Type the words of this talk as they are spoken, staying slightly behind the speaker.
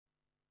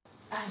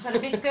I've got a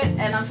biscuit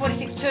and I'm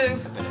 46 too.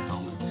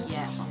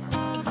 Yeah.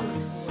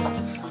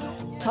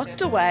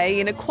 Tucked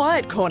away in a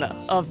quiet corner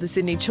of the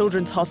Sydney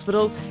Children's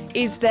Hospital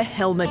is the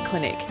Helmet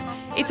Clinic.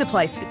 It's a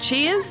place for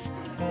cheers.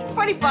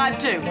 45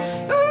 too.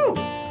 Ooh!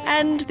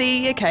 And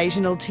the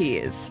occasional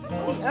tears.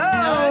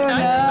 No.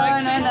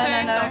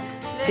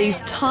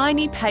 These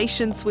tiny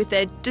patients with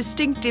their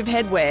distinctive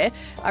headwear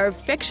are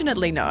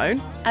affectionately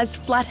known as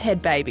flathead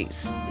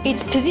babies.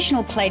 It's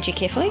positional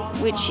plagioccephaly,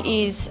 which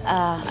is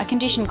a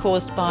condition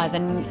caused by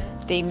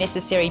the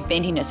necessary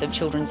bendiness of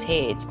children's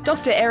heads.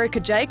 Dr.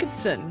 Erica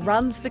Jacobson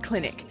runs the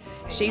clinic.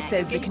 She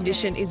says the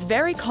condition is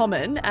very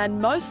common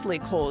and mostly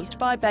caused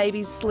by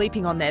babies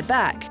sleeping on their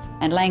back.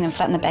 And laying them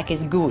flat on the back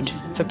is good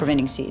for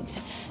preventing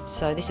SIDS.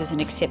 So this is an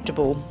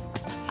acceptable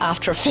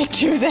after effect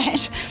to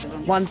that.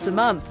 Once a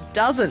month,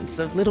 dozens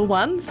of little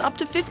ones up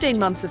to 15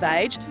 months of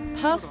age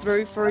pass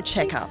through for a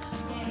checkup.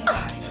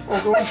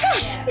 What's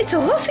that? It's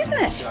all off, isn't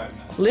it?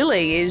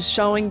 Lily is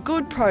showing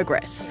good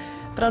progress,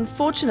 but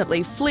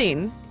unfortunately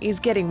Flynn is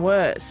getting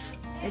worse.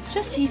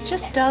 He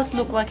just does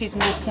look like he's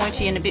more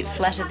pointy and a bit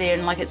flatter there,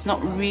 and like it's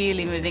not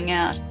really moving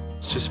out.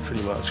 It's just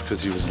pretty much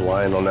because he was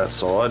laying on that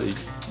side.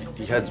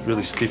 He had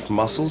really stiff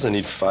muscles and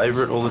he'd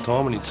favour it all the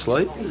time and he'd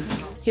sleep.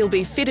 He'll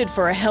be fitted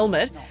for a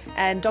helmet,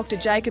 and Dr.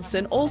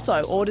 Jacobson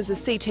also orders a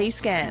CT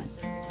scan.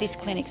 This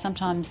clinic,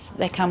 sometimes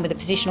they come with a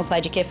positional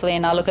plagioccephaly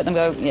and I look at them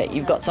and go, yeah,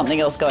 you've got something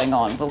else going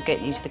on. We'll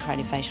get you to the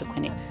craniofacial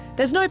clinic.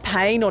 There's no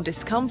pain or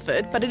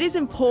discomfort, but it is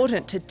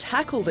important to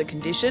tackle the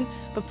condition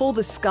before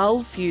the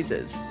skull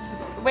fuses.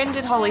 When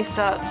did Holly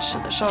start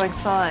showing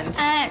signs?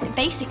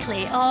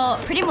 Basically,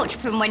 pretty much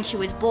from when she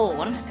was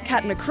born.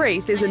 Kat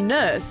McCreath is a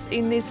nurse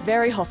in this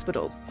very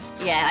hospital.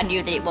 Yeah, I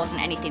knew that it wasn't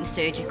anything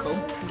surgical.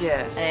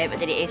 Yeah. But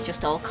that it is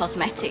just all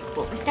cosmetic,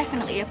 but it's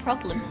definitely a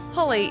problem.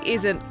 Holly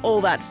isn't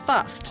all that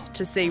fussed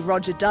to see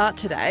Roger Dart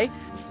today.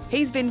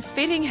 He's been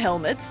fitting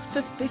helmets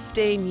for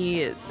 15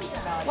 years.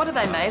 What are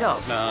they made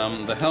of?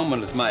 The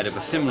helmet is made of a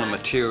similar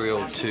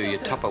material to your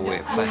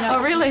Tupperware plastic.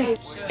 Oh, really?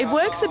 It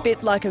works a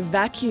bit like a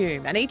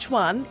vacuum, and each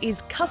one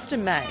is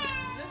custom made.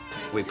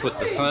 We put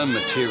the firm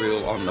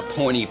material on the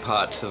pointy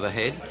parts of the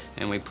head,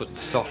 and we put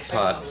the soft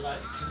part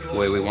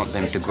where we want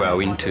them to grow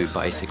into,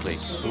 basically.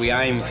 We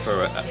aim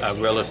for a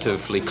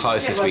relatively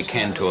close as we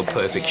can to a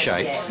perfect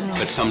shape,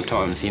 but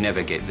sometimes you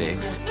never get there.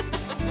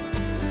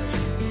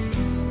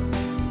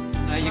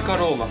 You've got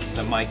all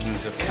the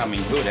makings of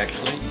coming good,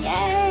 actually.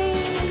 Yay!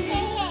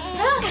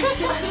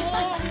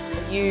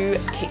 You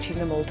teaching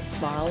them all to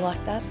smile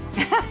like that?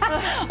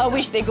 I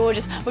wish they're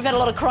gorgeous. We've had a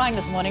lot of crying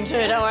this morning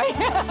too, don't we?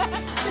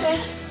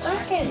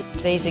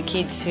 These are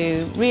kids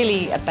who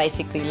really are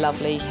basically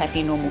lovely,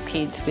 happy, normal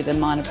kids with a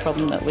minor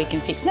problem that we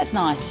can fix. And that's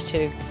nice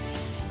too.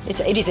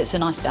 It's a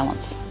nice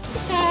balance.